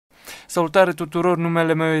Salutare tuturor,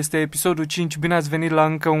 numele meu este episodul 5, bine ați venit la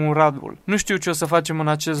încă un RaduL. Nu știu ce o să facem în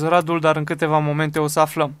acest RaduL, dar în câteva momente o să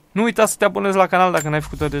aflăm. Nu uita să te abonezi la canal dacă n-ai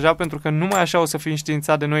făcut-o deja, pentru că numai așa o să fii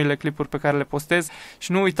înștiințat de noile clipuri pe care le postez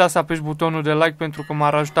și nu uita să apeși butonul de like pentru că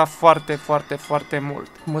m-ar ajuta foarte mult.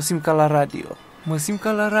 Mă simt ca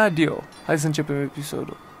la radio. Hai să începem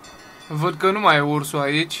episodul. Văd că nu mai e ursul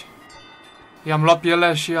aici. I-am luat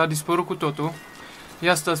pielea și a dispărut cu totul.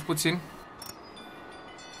 Ia stați puțin.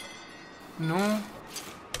 Nu.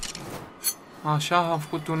 Așa, am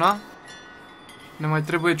făcut una. Ne mai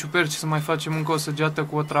trebuie ciuperci să mai facem încă o săgeată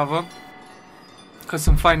cu o travă. Că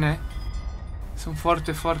sunt faine. Sunt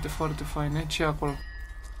foarte faine. Ce e acolo?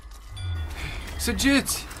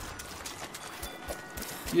 Săgeți!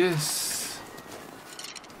 Yes.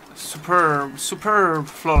 Superb,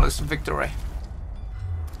 flawless victory.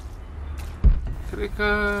 Cred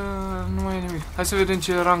că nu mai e nimic. Hai să vedem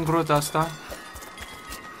ce era în grota asta.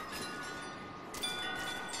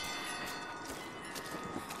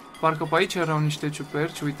 Parcă pe aici erau niște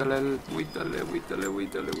ciuperci. Uite-le.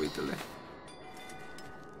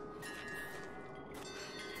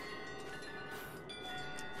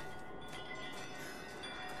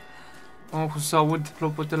 Am cum să aud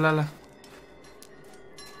clopotele alea.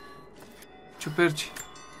 Ciuperci.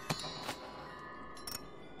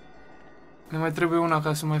 Ne mai trebuie una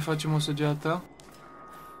ca să mai facem o săgeată.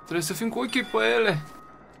 Trebuie să fim cu ochii pe ele.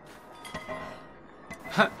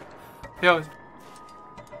 Ia uite.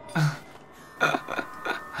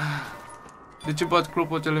 De ce bat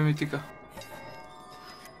clopotele, mitica?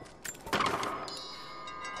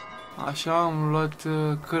 Așa, am luat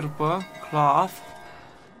cârpă, cloth.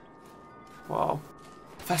 Wow.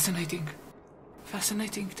 Fascinating.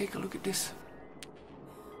 Take a look at this.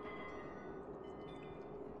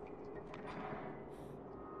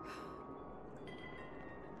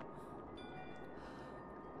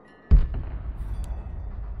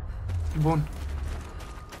 Bun.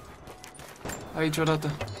 Aici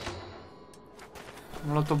odată.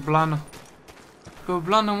 Am luat o blană. Pe o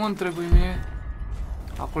blană, mă, trebuie mie.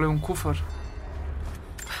 Acolo e un cufăr.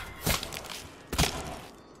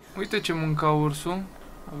 Uite ce mânca ursul.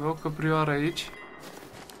 Avea o căprioară aici.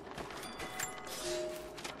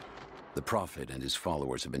 The prophet and his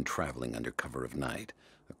followers have been traveling under cover of night.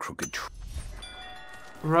 A crooked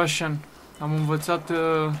Russian. Am învățat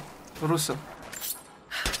rusă.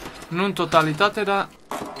 Nu în totalitate, dar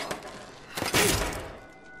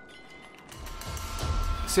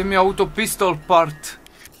semi-auto pistol part.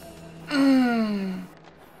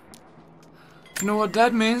 You know what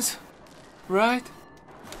that means? Right?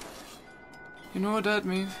 You know what that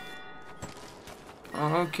means?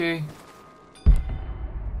 Okay.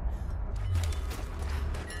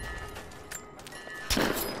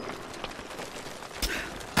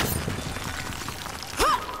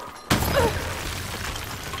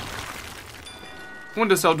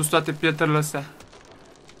 Unde s-au dus toate pietrele astea?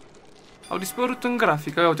 Au dispărut în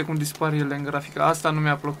grafică. Ia uite cum dispar ele în grafică. Asta nu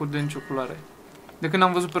mi-a plăcut de nicio culoare. De când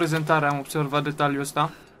am văzut prezentarea am observat detaliul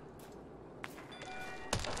ăsta.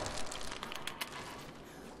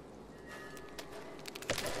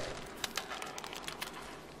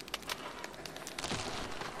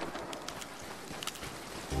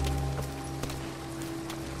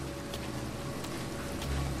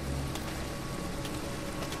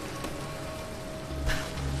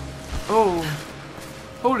 Oh!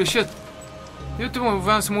 Holy shit! Uite, mă,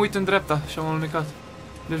 voiam să mă uit în dreapta și am alunecat.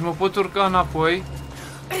 Deci mă pot urca înapoi.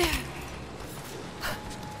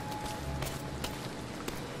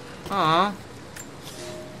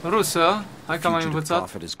 Rusă. Hai că am mai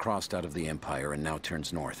învățat.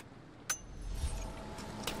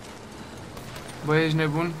 Băi, ești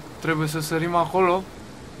nebun? Trebuie să sărim acolo.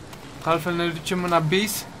 Că altfel ne ducem în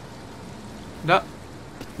abis. Da.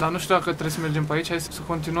 Dar nu știu dacă trebuie să mergem pe aici. Hai să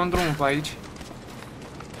continuăm drumul pe aici.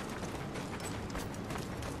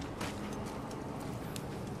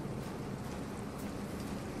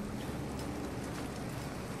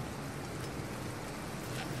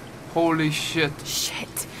 Holy shit.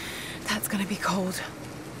 Shit. That's gonna be cold.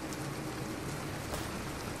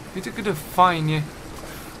 Uite cât de fain e.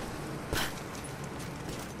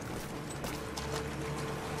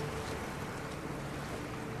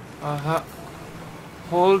 Aha.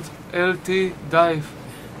 Hold LT dive.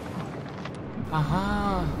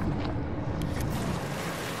 Aha.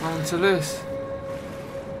 Am înțeles.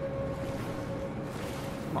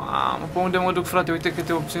 Mamă, pe unde mă duc, frate? Uite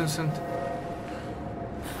câte opțiuni sunt.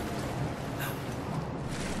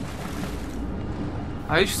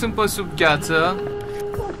 Aici sunt pe sub gheață.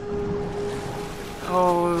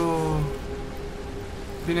 Oh.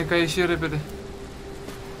 Bine că a ieșit repede.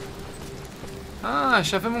 Ah,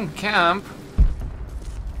 și avem un camp.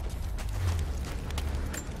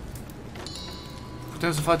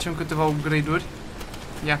 Putem să facem câteva upgrade-uri.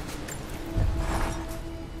 Ia.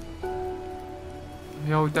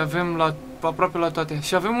 Ia uite, avem aproape la toate.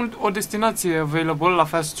 Și avem o destinație available la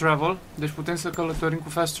fast travel. Deci putem să călătorim cu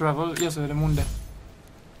fast travel. Ia să vedem unde.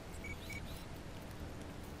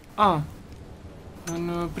 Ah.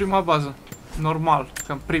 În prima bază. Normal,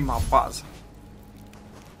 că în prima bază.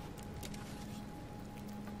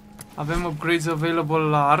 Avem upgrades available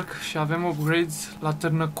la arc și avem upgrades la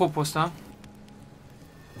târnăcopul ăsta.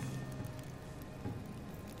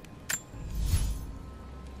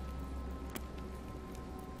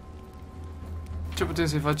 Ce putem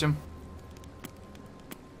să-i facem?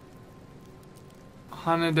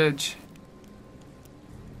 Honey Edge.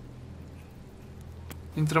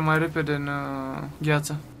 Intră mai repede în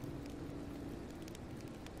gheață.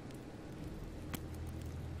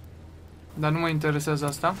 Dar nu mă interesează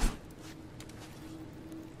asta.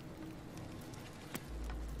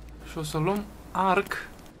 Și o să luăm arc.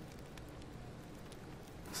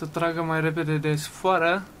 Să tragă mai repede de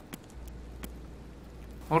sfoară.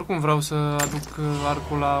 Oricum vreau să aduc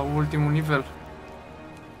arcul la ultimul nivel.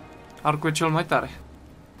 Arcul e cel mai tare.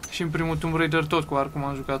 Și în primul Tomb Raider tot cu arcul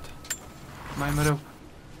m-am jucat. Mai mereu.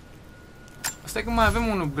 Asta e că mai avem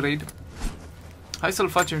un upgrade. Hai să-l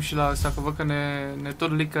facem și la asta, că văd că ne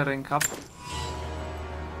tot licăre în cap.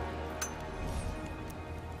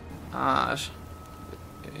 Așa.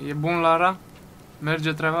 E bun, Lara?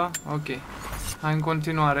 Merge treaba? Ok. Hai în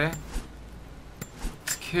continuare.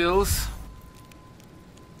 Skills.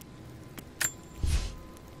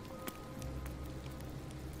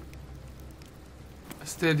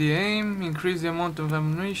 Steady aim, increase the amount of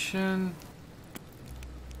ammunition.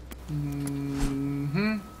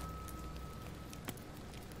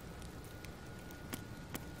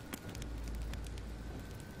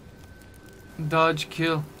 Dodge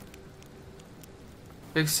kill.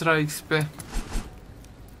 Extra XP.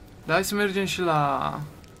 Dar hai să mergem și la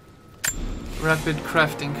rapid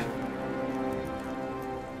crafting.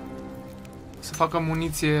 Să facă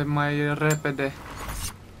muniție mai repede.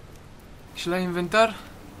 Și la inventar?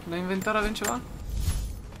 La inventar avem ceva?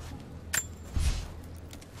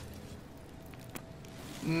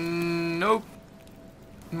 Nope.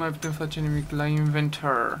 Nu mai putem face nimic la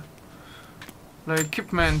inventar. La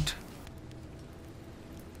equipment.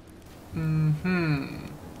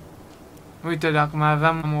 Uite, dacă mai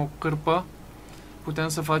aveam o cârpă, putem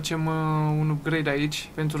să facem un upgrade aici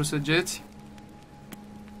pentru săgeți.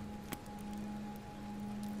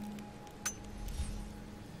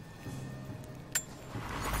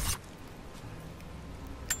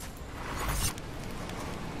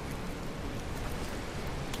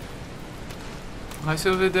 Hai să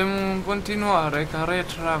vedem în continuare care e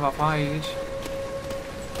treaba pe aici.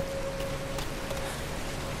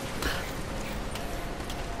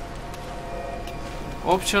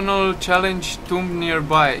 Optional challenge tomb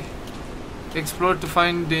nearby. Explore to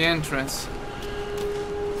find the entrance.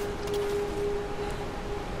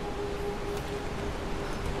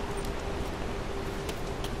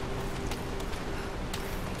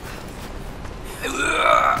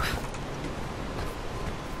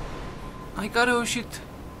 Hai că a reușit.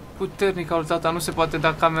 Puternic altata, nu se poate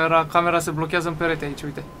da camera. Camera se blochează în perete aici,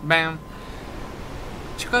 uite. Bam.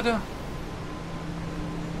 Ce cade?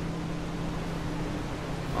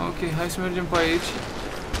 Ok, hai să mergem pe aici.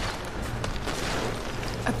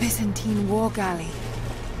 A Byzantine war galley.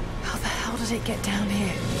 How the hell did it get down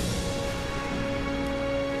here?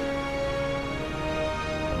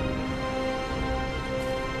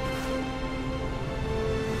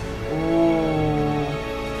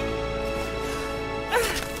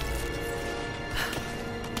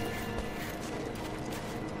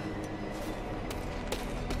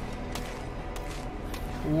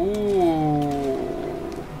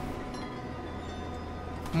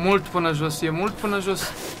 Mult până jos, e mult până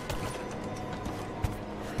jos.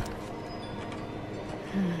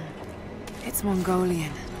 It's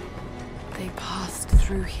Mongolian. They passed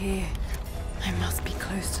through here. I must be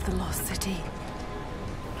close to the lost city.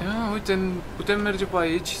 Ia, uite, putem merge pe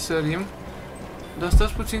aici, sărim. Dar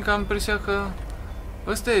stați puțin că am impresia că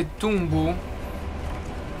ăsta e tumbul.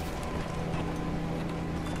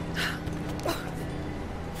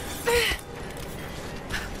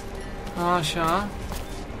 Așa.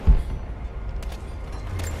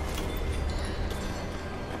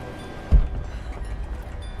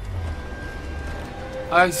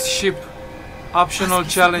 Ice ship. Optional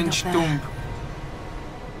challenge tomb.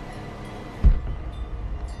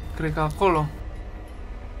 Cred că acolo.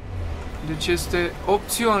 Deci este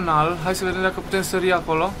opțional. Hai să vedem dacă putem sări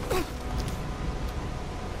acolo.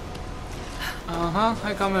 Aha,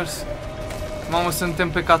 hai că a mers. Mamă, suntem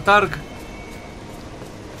pe catarg.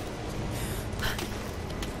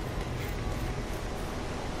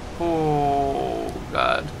 Oh,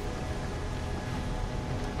 God.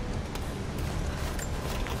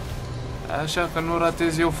 Așa că nu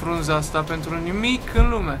ratez eu frunza asta pentru nimic în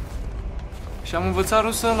lume. Și am învățat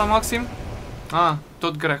rusă la maxim? Ah,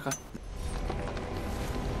 tot greacă.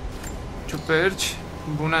 Ciuperci,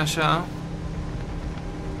 bune așa.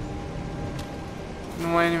 Nu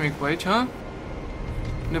mai e nimic pe aici, ha?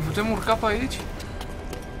 Ne putem urca pe aici?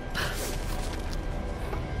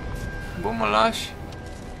 Bă, mă lași?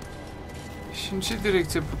 Și în ce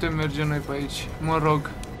direcție putem merge noi pe aici? Mă rog.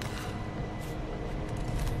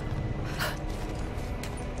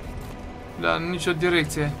 Da, în nicio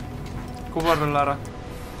direcție. Coboară, Lara.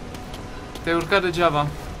 Te-ai urcat degeaba.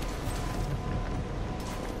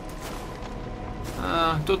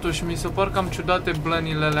 Totuși, mi se par cam ciudate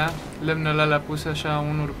blănile alea, lemnele alea puse așa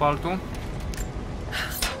unul pe altul.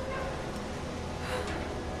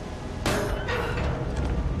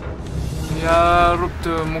 I-a rupt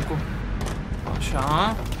mucul.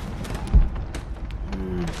 Așa.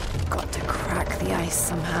 Got to crack the ice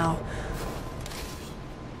somehow.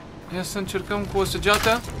 Ia să încercăm cu o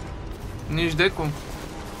săgeată. Nici de cum.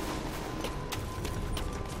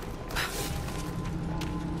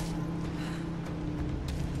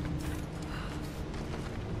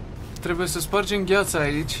 Trebuie să spargem gheața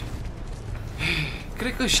aici.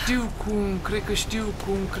 Cred că știu cum,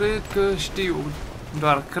 cred că știu.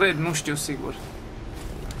 Doar cred, nu știu sigur.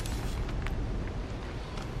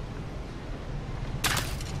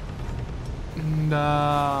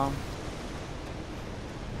 Da.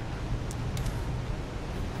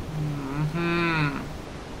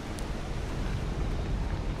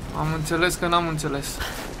 Am înțeles că n-am înțeles.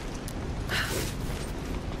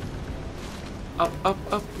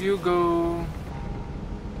 Up you go.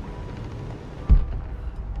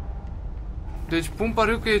 Deci pun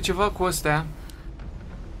pariu că e ceva cu astea.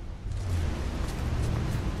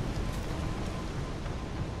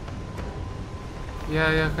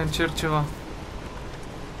 Ia că încerc ceva.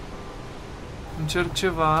 Încerc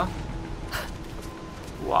ceva.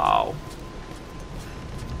 Wow.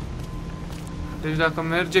 Deci dacă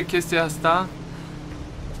merge chestia asta,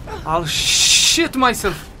 I'll shit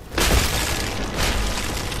myself.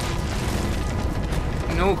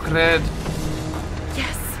 Nu cred.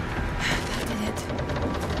 Yes, that did it.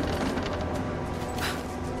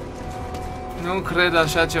 Nu cred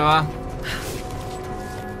așa ceva.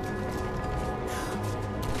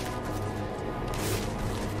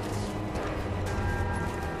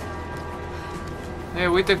 Ei,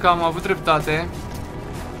 uite că am avut dreptate.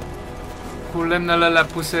 Cu lemnele alea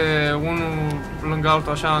puse unul lângă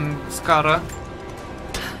altul așa în scară.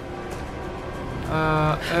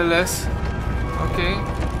 LS. Ok.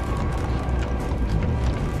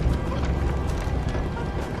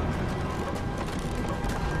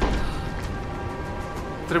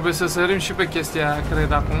 Trebuie să sărim și pe chestia aia,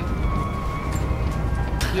 cred, acum.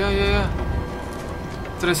 Ia.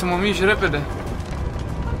 Trebuie să mă mișc repede.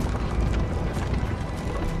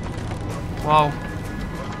 Wow.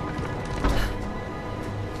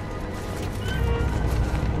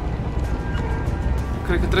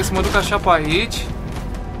 Cred că trebuie să mă duc așa pe aici.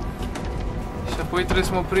 Și apoi trebuie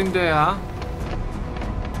să mă prind de ea.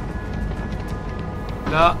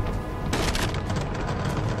 Da.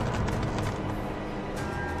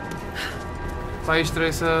 Pe aici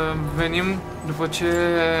trebuie să venim după ce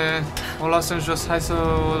o las în jos. Hai să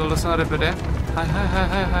o lăsăm repede. Hai.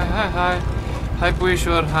 Hai,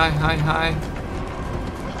 puișor, hai.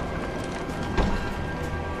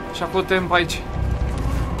 Și acum tem pe aici.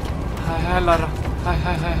 Hai, Lara. Hai.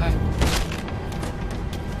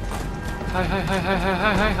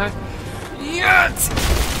 Hai. Yes!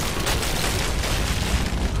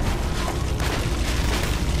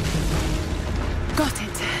 Got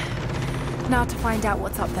it. Now to find out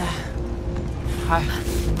what's up there.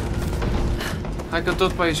 Hai că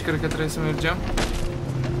tot pe aici cred că trebuie să mergem.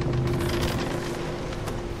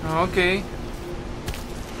 Ok.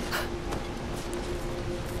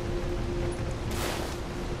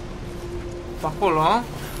 Pe acolo.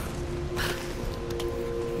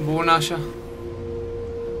 Bun, așa.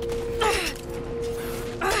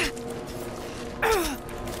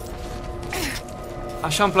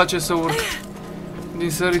 Așa îmi place să urc.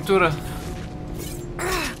 Din săritură.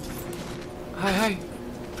 Hai.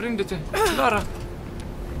 Prinde-te. Lara.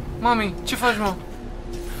 Mami, ce faci, mă?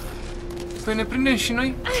 Păi ne prindem și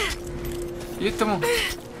noi? Iată-mă.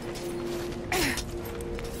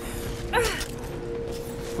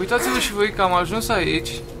 Uitați-vă și voi că am ajuns aici.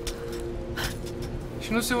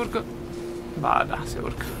 Și nu se urcă Ba, da, se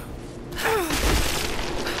urcă.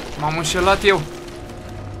 M-am înșelat eu.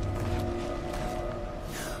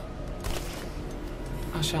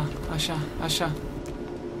 Așa, așa, așa.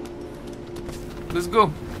 Let's go.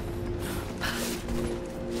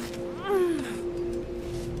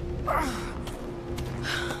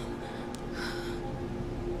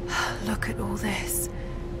 Look at all this.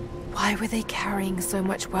 Why were they carrying so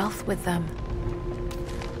much wealth with them?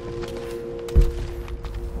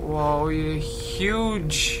 Wow, e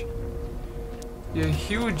huge. E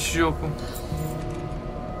huge jocul.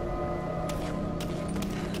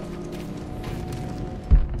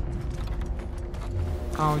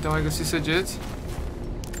 Uite, am mai găsit săgeți.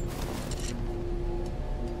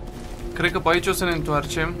 Cred că pe aici o să ne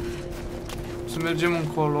întoarcem. Să mergem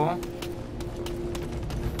încolo.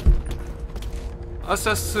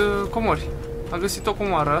 Astea sunt comori. A găsit o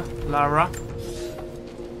comoară, Lara.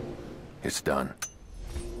 It's done.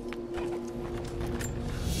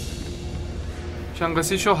 Și am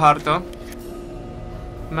găsit și o hartă.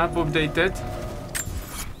 Map updated.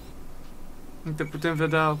 Uite, putem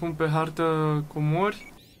vedea acum pe hartă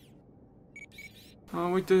comori.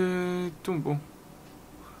 Uite tumbul.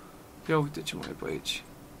 Ia uite ce mai e pe aici.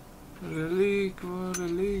 Relicvă,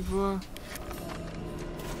 relicvă.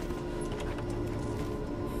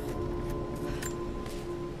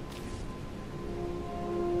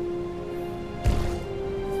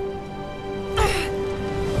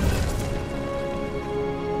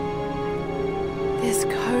 This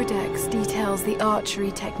codex details the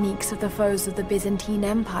archery techniques of the foes of the Byzantine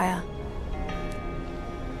Empire.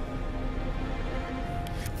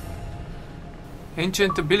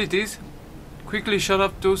 Ancient abilities. Quickly shot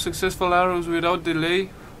up 2 successful arrows without delay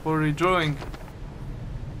or redrawing.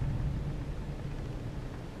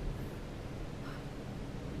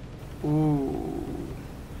 Ooh.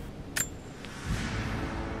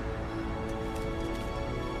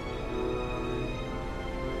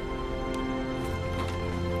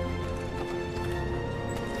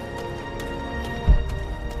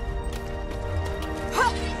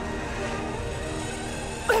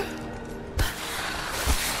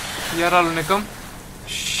 Iar alunecăm?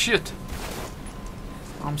 Shit!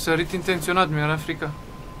 Am sărit intenționat, mi-era frică.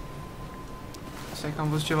 Stai că am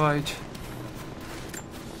văzut ceva aici.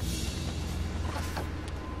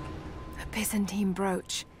 A Byzantine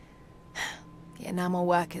brooch. The enamel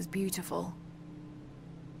work is beautiful.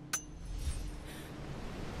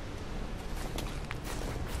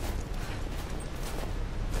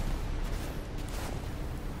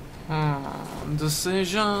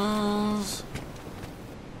 Decisions.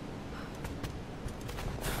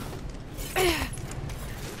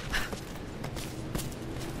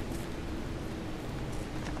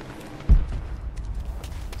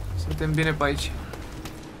 Suntem bine pe aici.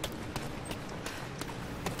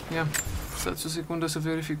 Ia, stați o secundă să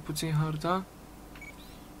verific puțin harta.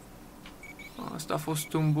 Asta a fost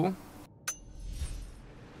tumbul.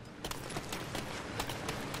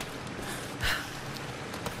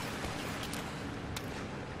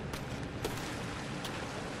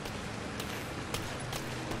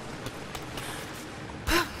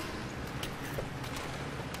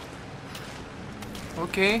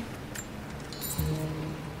 Ok.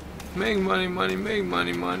 Make money, money, make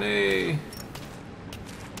money, money.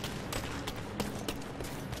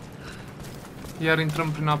 Iar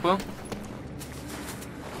intrăm prin apă.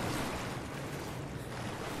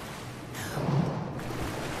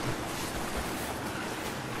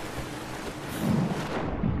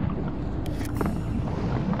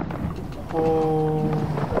 Oh.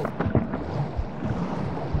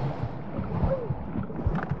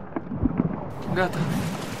 Gata.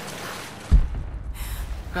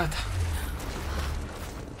 Gata.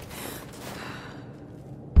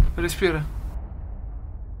 Respiră.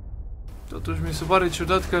 Totuși mi se pare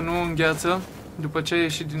ciudat că nu îngheață după ce a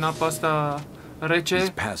ieșit din apa asta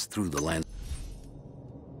rece.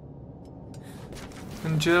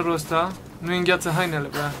 În gerul ăsta nu îngheață hainele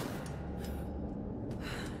pe aia.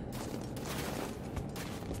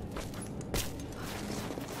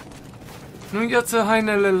 Nu îngheață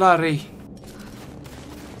hainele Larei.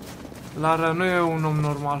 Lara nu e un om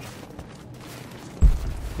normal.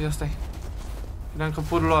 Ia stai. Credeam că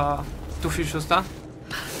pot lua tufișul ăsta.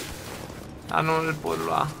 Dar nu îl pot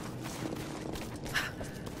lua.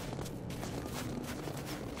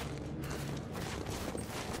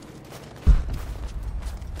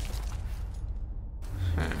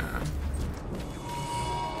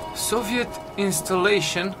 Soviet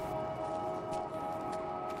installation.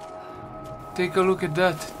 Take a look at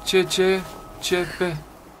that. CCCP.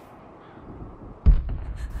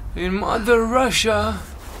 In Mother Russia.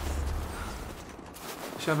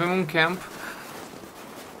 Și avem un camp.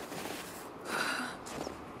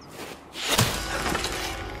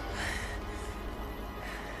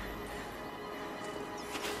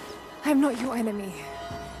 I'm not your enemy.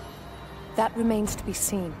 That remains to be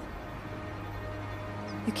seen.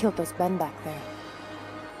 You killed those men back there.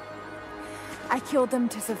 I killed them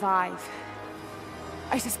to survive.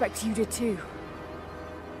 I suspect you did too.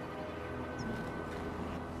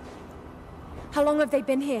 How long have they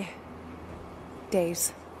been here?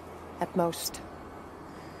 Days, at most.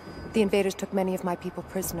 The invaders took many of my people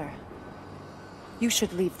prisoner. You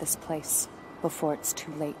should leave this place before it's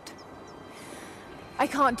too late. I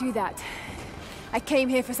can't do that. I came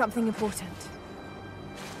here for something important.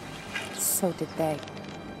 So did they.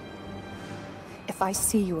 If I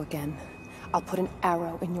see you again, I'll put an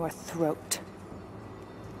arrow in your throat.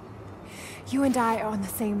 You and I are on the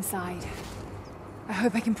same side. I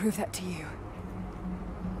hope I can prove that to you.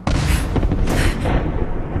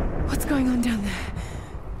 What's going on down